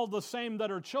children all the same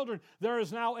that are children, there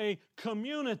is now a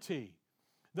community.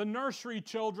 The nursery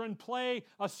children play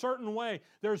a certain way.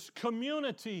 There's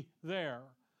community there.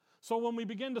 So when we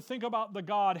begin to think about the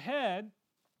Godhead,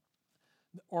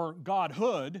 or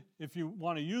Godhood, if you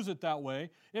want to use it that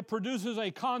way, it produces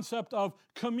a concept of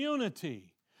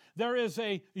community. There is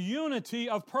a unity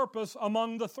of purpose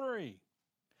among the 3.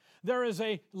 There is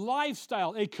a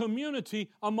lifestyle, a community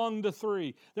among the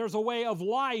 3. There's a way of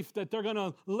life that they're going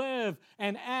to live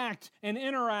and act and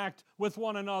interact with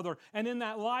one another. And in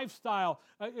that lifestyle,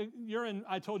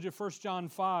 I told you 1 John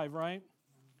 5, right?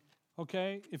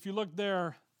 Okay, if you look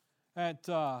there at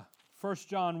 1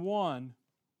 John 1,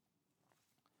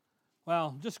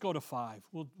 well, just go to 5.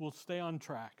 We'll stay on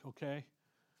track, okay?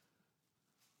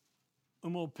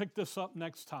 And we'll pick this up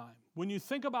next time. When you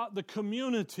think about the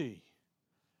community,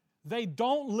 they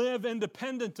don't live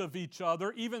independent of each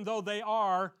other, even though they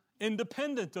are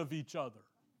independent of each other.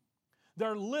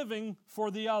 They're living for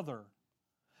the other.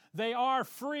 They are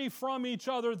free from each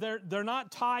other. They're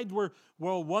not tied where,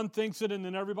 well, one thinks it and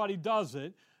then everybody does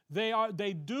it.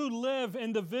 They do live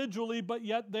individually, but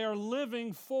yet they're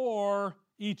living for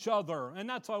each other. And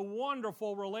that's a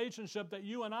wonderful relationship that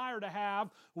you and I are to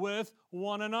have with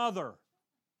one another.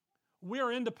 We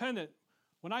are independent.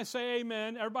 When I say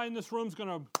amen, everybody in this room is going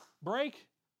to break,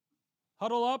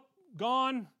 huddle up,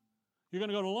 gone. You're going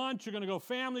to go to lunch. You're going to go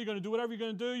family. You're going to do whatever you're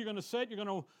going to do. You're going to sit. You're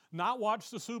going to not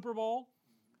watch the Super Bowl.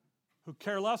 Who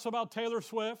care less about Taylor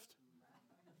Swift.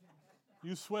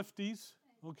 You Swifties,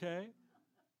 okay?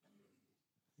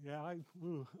 Yeah,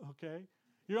 okay.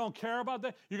 You don't care about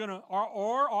that. You're going to,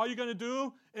 or all you're going to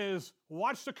do is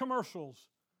watch the commercials.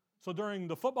 So during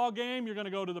the football game, you're going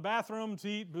to go to the bathroom to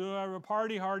eat,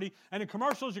 party hardy. And in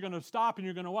commercials, you're going to stop and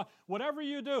you're going to watch. Whatever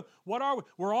you do, what are we?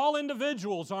 We're all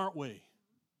individuals, aren't we?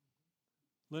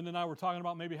 Linda and I were talking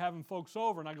about maybe having folks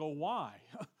over, and I go, why?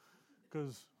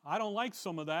 Because I don't like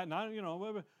some of that, and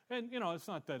it's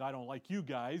not that I don't like you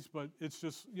guys, but it's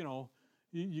just,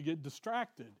 you get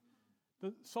distracted.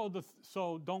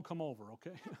 So don't come over,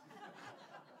 okay?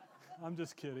 I'm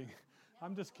just kidding.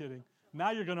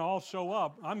 Now you're going to all show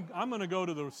up. I'm going to go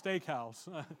to the steakhouse.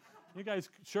 You guys,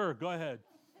 sure, go ahead.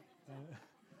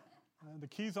 The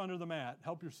key's under the mat.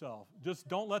 Help yourself. Just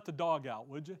don't let the dog out,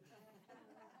 would you?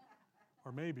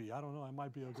 Or maybe, I don't know, that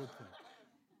might be a good thing.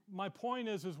 My point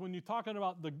is when you're talking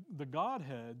about the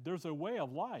Godhead, there's a way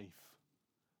of life.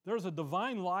 There's a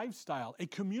divine lifestyle, a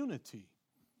community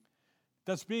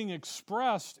that's being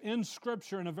expressed in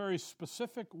Scripture in a very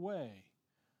specific way.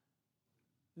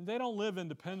 They don't live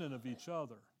independent of each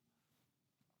other.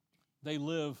 They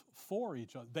live for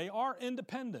each other. They are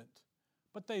independent,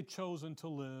 but they've chosen to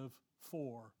live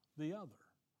for the other.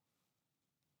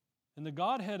 And the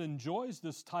Godhead enjoys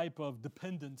this type of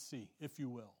dependency, if you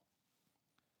will,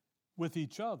 with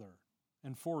each other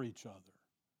and for each other.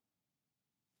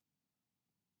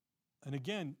 And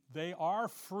again, they are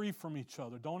free from each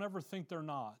other. Don't ever think they're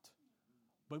not.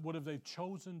 But what have they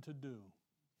chosen to do?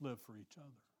 Live for each other.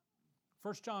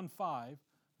 1 John 5,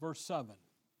 verse 7.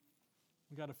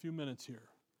 We've got a few minutes here.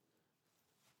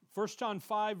 1 John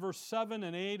 5, verse 7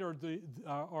 and 8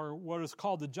 are what is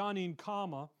called the Johnine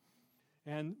comma.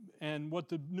 And what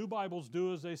the new Bibles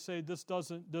do is they say this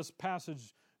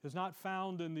passage is not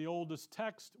found in the oldest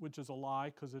text, which is a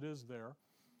lie because it is there.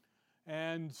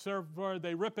 And so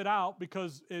they rip it out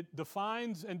because it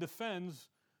defines and defends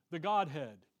the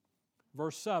Godhead.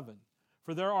 Verse 7,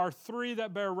 for there are 3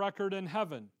 that bear record in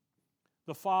heaven,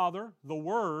 the Father, the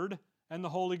Word, and the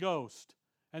Holy Ghost.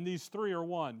 And these 3 are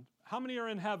one. How many are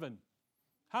in heaven?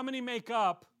 How many make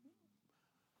up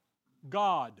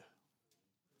God?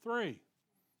 3.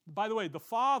 By the way, the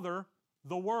Father,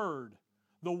 the Word.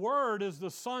 The Word is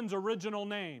the Son's original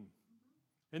name.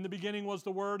 In the beginning was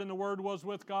the Word, and the Word was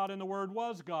with God, and the Word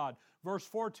was God. Verse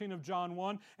 14 of John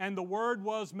 1, and the Word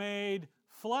was made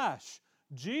flesh.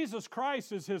 Jesus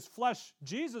Christ is His flesh.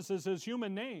 Jesus is His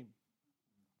human name.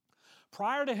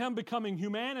 Prior to Him becoming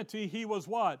humanity, He was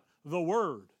what? The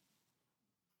Word.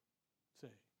 See?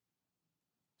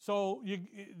 So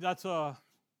that's a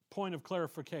point of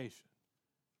clarification.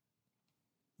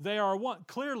 They are one.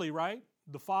 Clearly, right?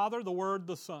 The Father, the Word,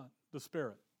 the Son, the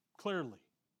Spirit. Clearly.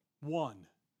 One.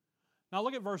 Now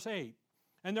look at verse 8.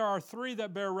 And there are three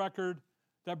that bear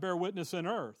witness in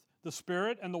earth. The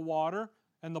Spirit and the water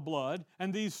and the blood.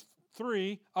 And these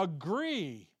three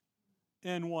agree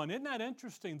in one. Isn't that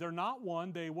interesting? They're not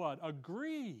one, they what?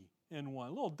 Agree in one.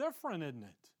 A little different, isn't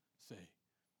it? See.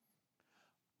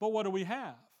 But what do we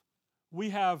have? We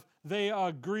have they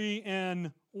agree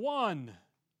in one.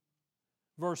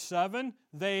 Verse 7,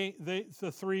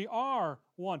 the three are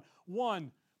one.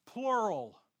 One,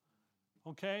 plural.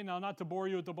 Okay, now not to bore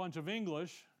you with a bunch of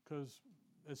English, because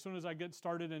as soon as I get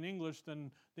started in English,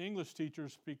 then the English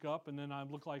teachers speak up, and then I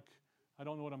look like I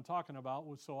don't know what I'm talking about,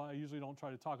 so I usually don't try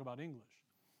to talk about English.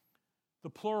 The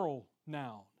plural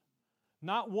noun.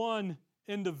 Not one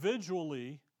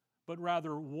individually, but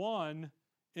rather one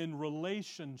in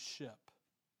relationship.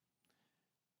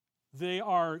 They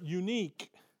are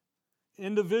unique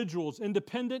individuals,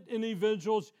 independent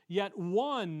individuals, yet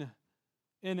one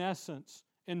in essence,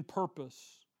 in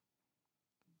purpose.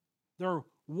 They're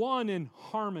one in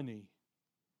harmony.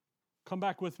 Come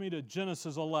back with me to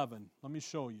Genesis 11. Let me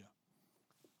show you.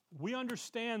 We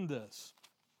understand this.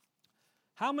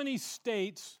 How many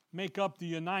states make up the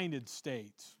United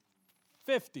States?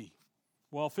 50.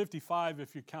 Well, 55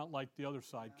 if you count like the other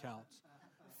side counts.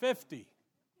 50.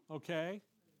 Okay?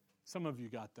 Some of you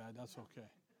got that. That's okay.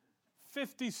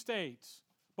 50 states.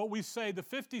 But we say the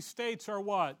 50 states are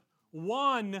what?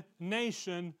 One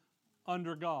nation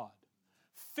under God.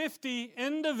 50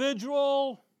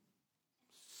 individual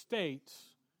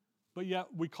states, but yet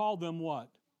we call them what?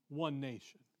 One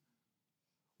nation.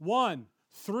 One.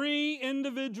 3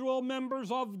 individual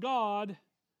members of God,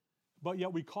 but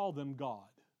yet we call them God.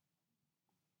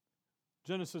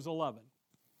 Genesis 11.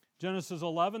 Genesis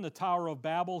 11, the Tower of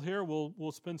Babel here.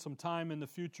 We'll spend some time in the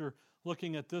future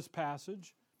looking at this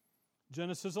passage.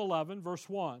 Genesis 11, verse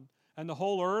 1. And the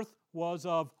whole earth was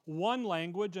of one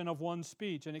language and of one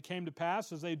speech. And it came to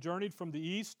pass as they journeyed from the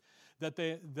east that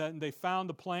they found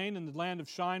the plain in the land of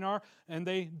Shinar, and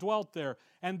they dwelt there.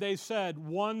 And they said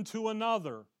one to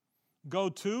another, Go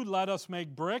to, let us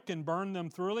make brick and burn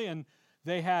them thoroughly. And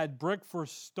they had brick for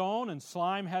stone, and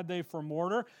slime had they for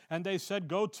mortar. And they said,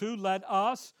 Go to, let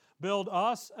us build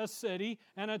us a city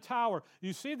and a tower.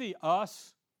 You see the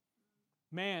us?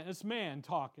 Man, it's man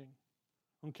talking.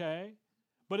 Okay?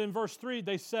 But in verse 3,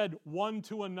 they said one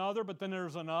to another, but then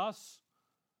there's an us.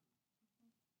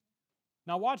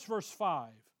 Now watch verse 5.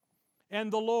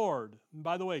 And the Lord,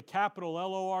 by the way, capital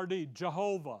L-O-R-D,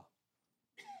 Jehovah,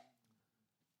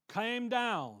 came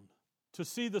down to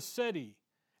see the city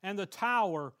and the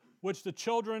tower which the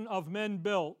children of men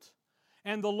built.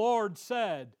 And the Lord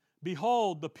said,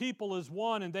 Behold, the people is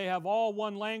one, and they have all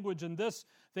one language, and this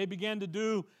they began to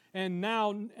do, and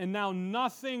now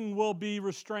nothing will be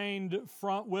restrained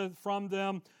from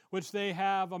them which they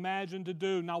have imagined to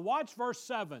do. Now watch verse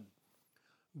 7.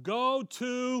 Go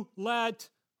to, let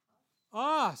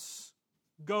us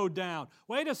go down.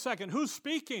 Wait a second, who's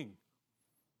speaking?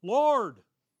 Lord,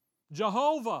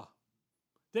 Jehovah.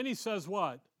 Then he says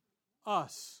what?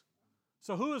 Us.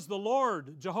 So who is the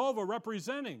Lord, Jehovah,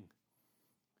 representing?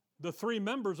 The 3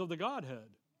 members of the Godhead.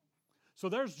 So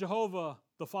there's Jehovah,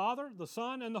 the Father, the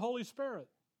Son, and the Holy Spirit.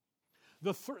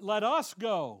 Let us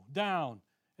go down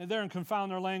and there and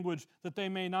confound their language, that they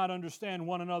may not understand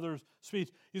one another's speech.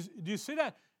 Do you see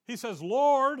that? He says,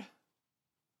 Lord,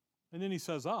 and then he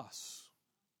says, us.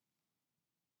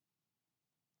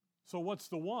 So what's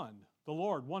the one? The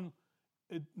Lord. One.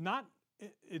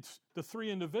 It's the 3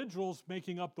 individuals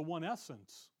making up the one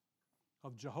essence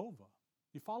of Jehovah.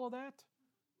 You follow that?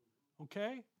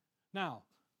 Okay? Now,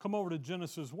 come over to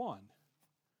Genesis 1.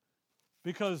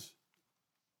 Because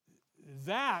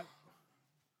that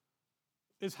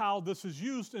is how this is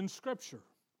used in Scripture.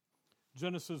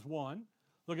 Genesis 1,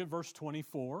 look at verse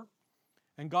 24.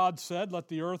 And God said, Let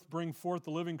the earth bring forth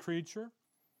the living creature,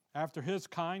 after his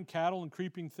kind, cattle and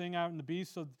creeping thing out in the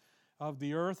beasts of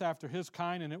the earth, after his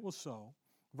kind, and it was so.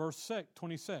 Verse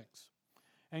 26.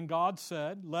 And God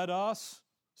said, Let us,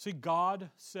 see,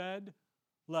 God said,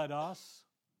 Let us.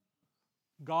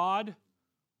 God,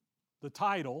 the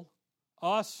title.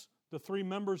 Us, the 3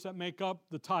 members that make up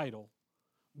the title.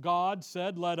 God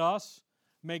said, Let us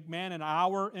make man in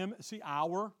our image. See,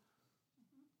 our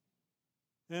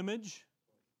image.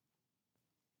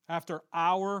 After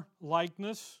our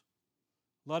likeness.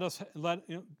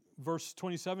 Verse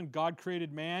 27, God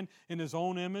created man in His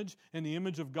own image. In the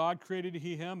image of God created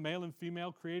He him. Male and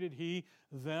female created He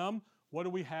them. What do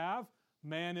we have?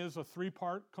 Man is a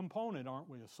three-part component, aren't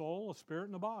we? A soul, a spirit,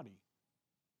 and a body.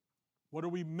 What are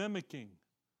we mimicking?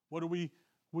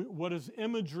 What is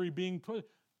imagery being put?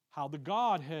 How the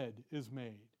Godhead is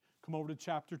made. Come over to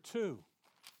chapter 2.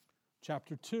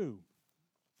 Chapter 2.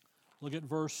 Look at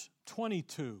verse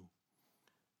 22.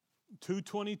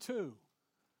 2:22.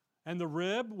 And the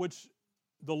rib which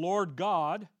the Lord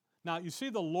God, now you see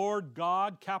the Lord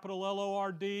God, capital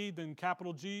L-O-R-D, then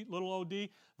capital G, little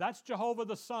o-d, that's Jehovah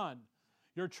the Son.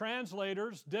 Your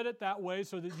translators did it that way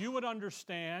so that you would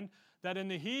understand that in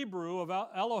the Hebrew of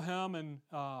Elohim and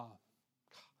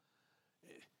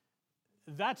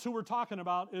that's who we're talking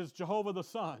about is Jehovah the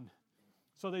Son.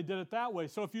 So they did it that way.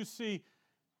 So if you see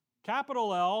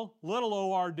capital L, little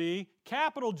o-r-d,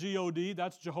 capital G-o-d,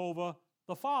 that's Jehovah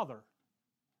the Father.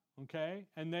 Okay?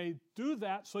 And they do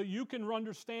that so you can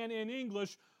understand in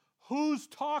English who's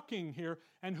talking here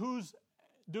and who's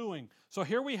doing. So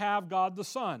here we have God the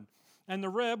Son. And the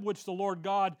rib which the Lord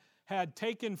God had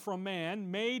taken from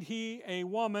man, made He a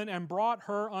woman and brought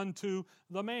her unto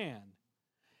the man.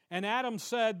 And Adam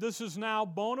said, This is now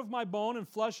bone of my bone and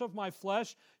flesh of my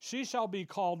flesh. She shall be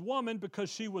called woman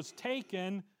because she was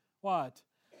taken, what?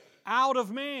 Out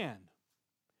of man.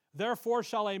 Therefore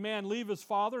shall a man leave his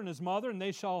father and his mother, and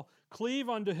they shall cleave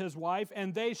unto his wife,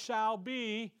 and they shall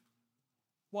be,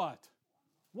 what?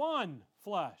 One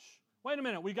flesh. Wait a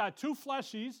minute, we got two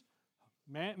fleshies,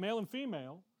 male and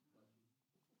female,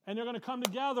 and they're going to come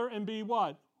together and be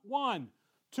what? One.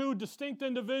 Two distinct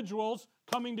individuals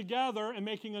coming together and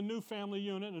making a new family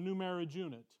unit, a new marriage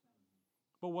unit.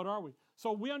 But what are we?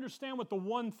 So we understand what the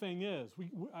one thing is.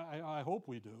 I hope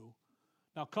we do.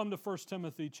 Now come to 1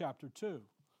 Timothy chapter 2.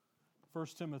 1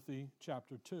 Timothy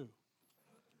chapter 2.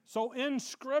 So in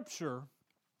Scripture,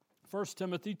 1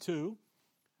 Timothy 2,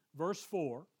 verse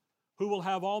 4, who will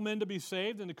have all men to be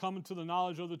saved and to come into the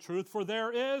knowledge of the truth, for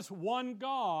there is one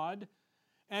God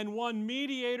and one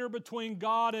mediator between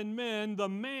God and men, the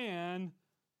man,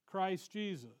 Christ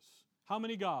Jesus. How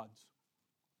many gods?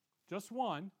 Just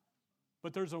one,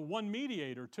 but there's a one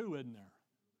mediator too, isn't there?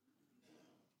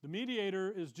 The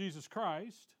mediator is Jesus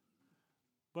Christ,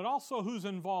 but also who's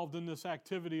involved in this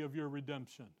activity of your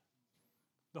redemption?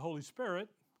 The Holy Spirit,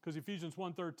 because Ephesians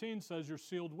 1:13 says you're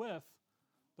sealed with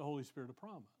the Holy Spirit of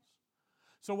promise.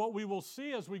 So what we will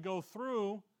see as we go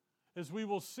through is we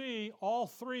will see all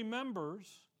three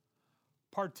members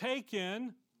partake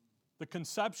in the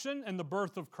conception and the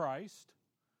birth of Christ.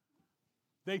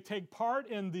 They take part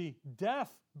in the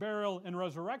death, burial, and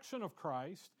resurrection of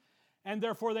Christ, and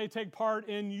therefore they take part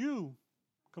in you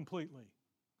completely.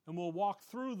 And we'll walk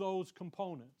through those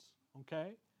components,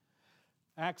 okay?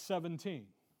 Acts 17.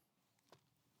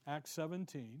 Acts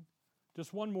 17.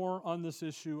 Just one more on this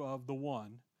issue of the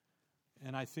one,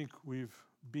 and I think we've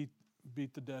beat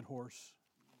the dead horse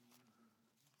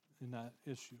in that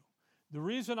issue. The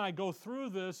reason I go through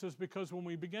this is because when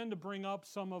we begin to bring up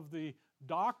some of the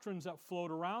doctrines that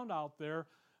float around out there,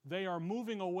 they are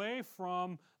moving away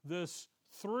from this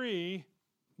three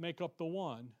make up the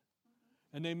one.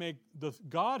 And they make the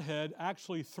Godhead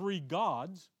actually three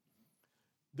gods,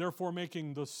 therefore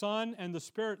making the Son and the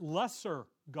Spirit lesser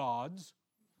gods.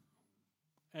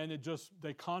 And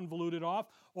they convolute it off.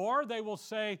 Or they will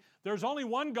say, there's only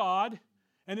one God,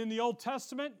 and in the Old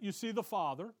Testament, you see the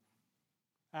Father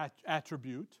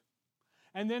attribute.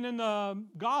 And then in the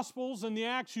Gospels and the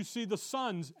Acts, you see the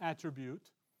Son's attribute.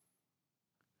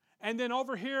 And then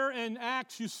over here in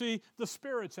Acts, you see the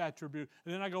Spirit's attribute.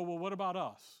 And then I go, well, what about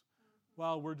us?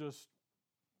 Well, we're just,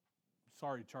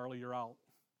 sorry, Charlie, you're out.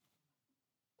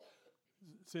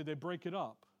 See, they break it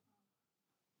up.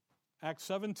 Acts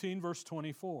 17, verse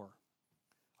 24.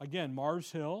 Again,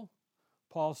 Mars Hill,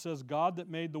 Paul says, God that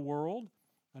made the world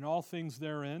and all things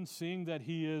therein, seeing that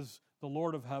He is the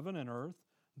Lord of heaven and earth,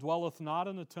 dwelleth not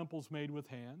in the temples made with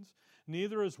hands,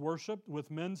 neither is worshipped with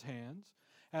men's hands,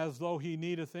 as though He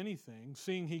needeth anything,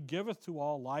 seeing He giveth to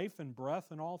all life and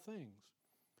breath and all things,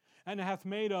 and hath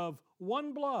made of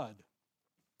one blood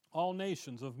all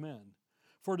nations of men,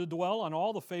 for to dwell on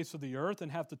all the face of the earth,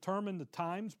 and hath determined the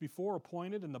times before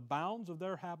appointed and the bounds of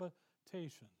their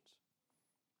habitations,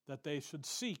 that they should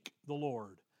seek the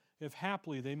Lord, if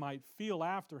haply they might feel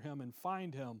after Him and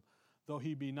find Him, though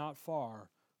He be not far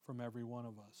from every one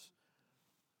of us.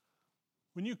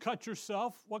 When you cut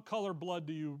yourself, what color blood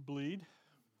do you bleed?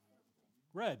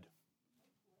 Red.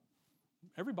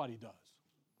 Everybody does.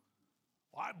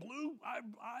 I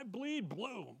bleed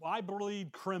blue. I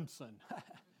bleed crimson.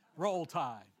 Roll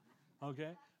Tide.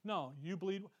 Okay? No, you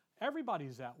bleed.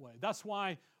 Everybody's that way. That's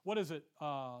why, what is it?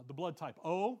 The blood type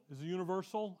O is a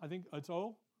universal. I think it's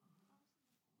O.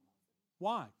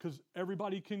 Why? Because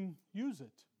everybody can use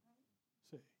it.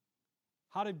 See,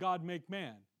 how did God make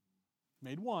man?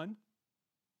 Made one,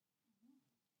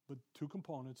 but two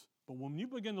components. But when you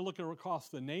begin to look at across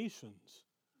the nations,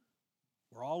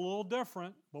 we're all a little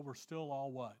different, but we're still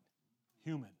all what?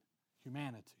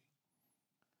 Humanity.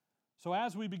 So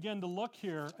as we begin to look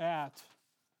here at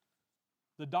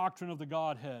the doctrine of the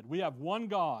Godhead, we have one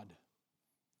God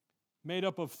made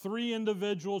up of three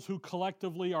individuals who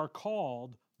collectively are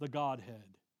called the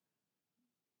Godhead.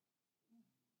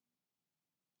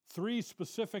 Three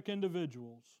specific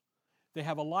individuals. They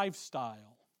have a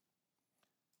lifestyle.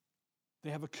 They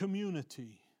have a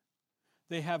community.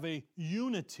 They have a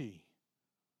unity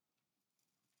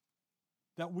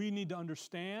that we need to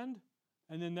understand,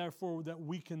 and then therefore that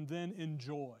we can then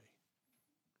enjoy.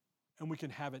 And we can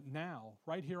have it now,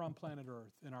 right here on planet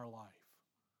Earth in our life.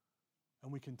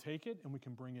 And we can take it and we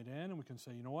can bring it in and we can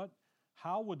say, you know what?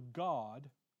 How would God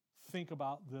think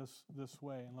about this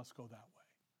way? And let's go that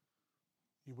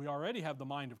way. We already have the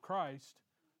mind of Christ,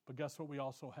 but guess what we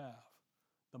also have?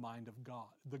 The mind of God,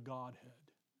 the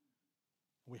Godhead.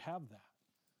 We have that.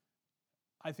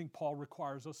 I think Paul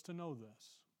requires us to know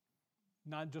this.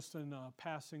 Not just in a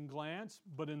passing glance,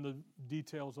 but in the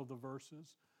details of the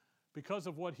verses. Because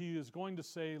of what he is going to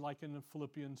say, like in the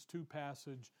Philippians 2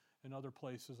 passage and other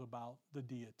places about the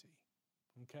deity.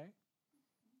 Okay?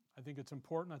 I think it's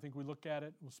important. I think we look at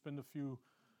it. We'll spend a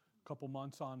couple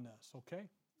months on this. Okay?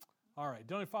 All right.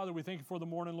 Dear Father, we thank you for the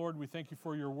morning, Lord. We thank you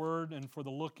for your word and for the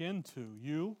look into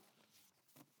you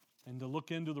and to look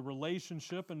into the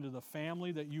relationship and to the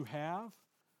family that you have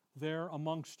there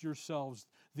amongst yourselves,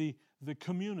 the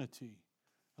community.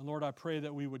 And Lord, I pray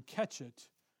that we would catch it,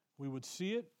 we would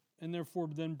see it, and therefore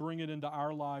then bring it into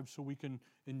our lives so we can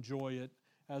enjoy it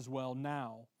as well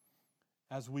now,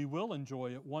 as we will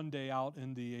enjoy it one day out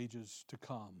in the ages to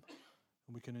come.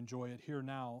 And we can enjoy it here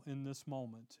now in this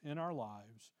moment in our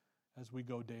lives as we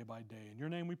go day by day. In your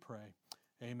name we pray.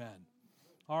 Amen.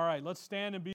 All right, let's stand and be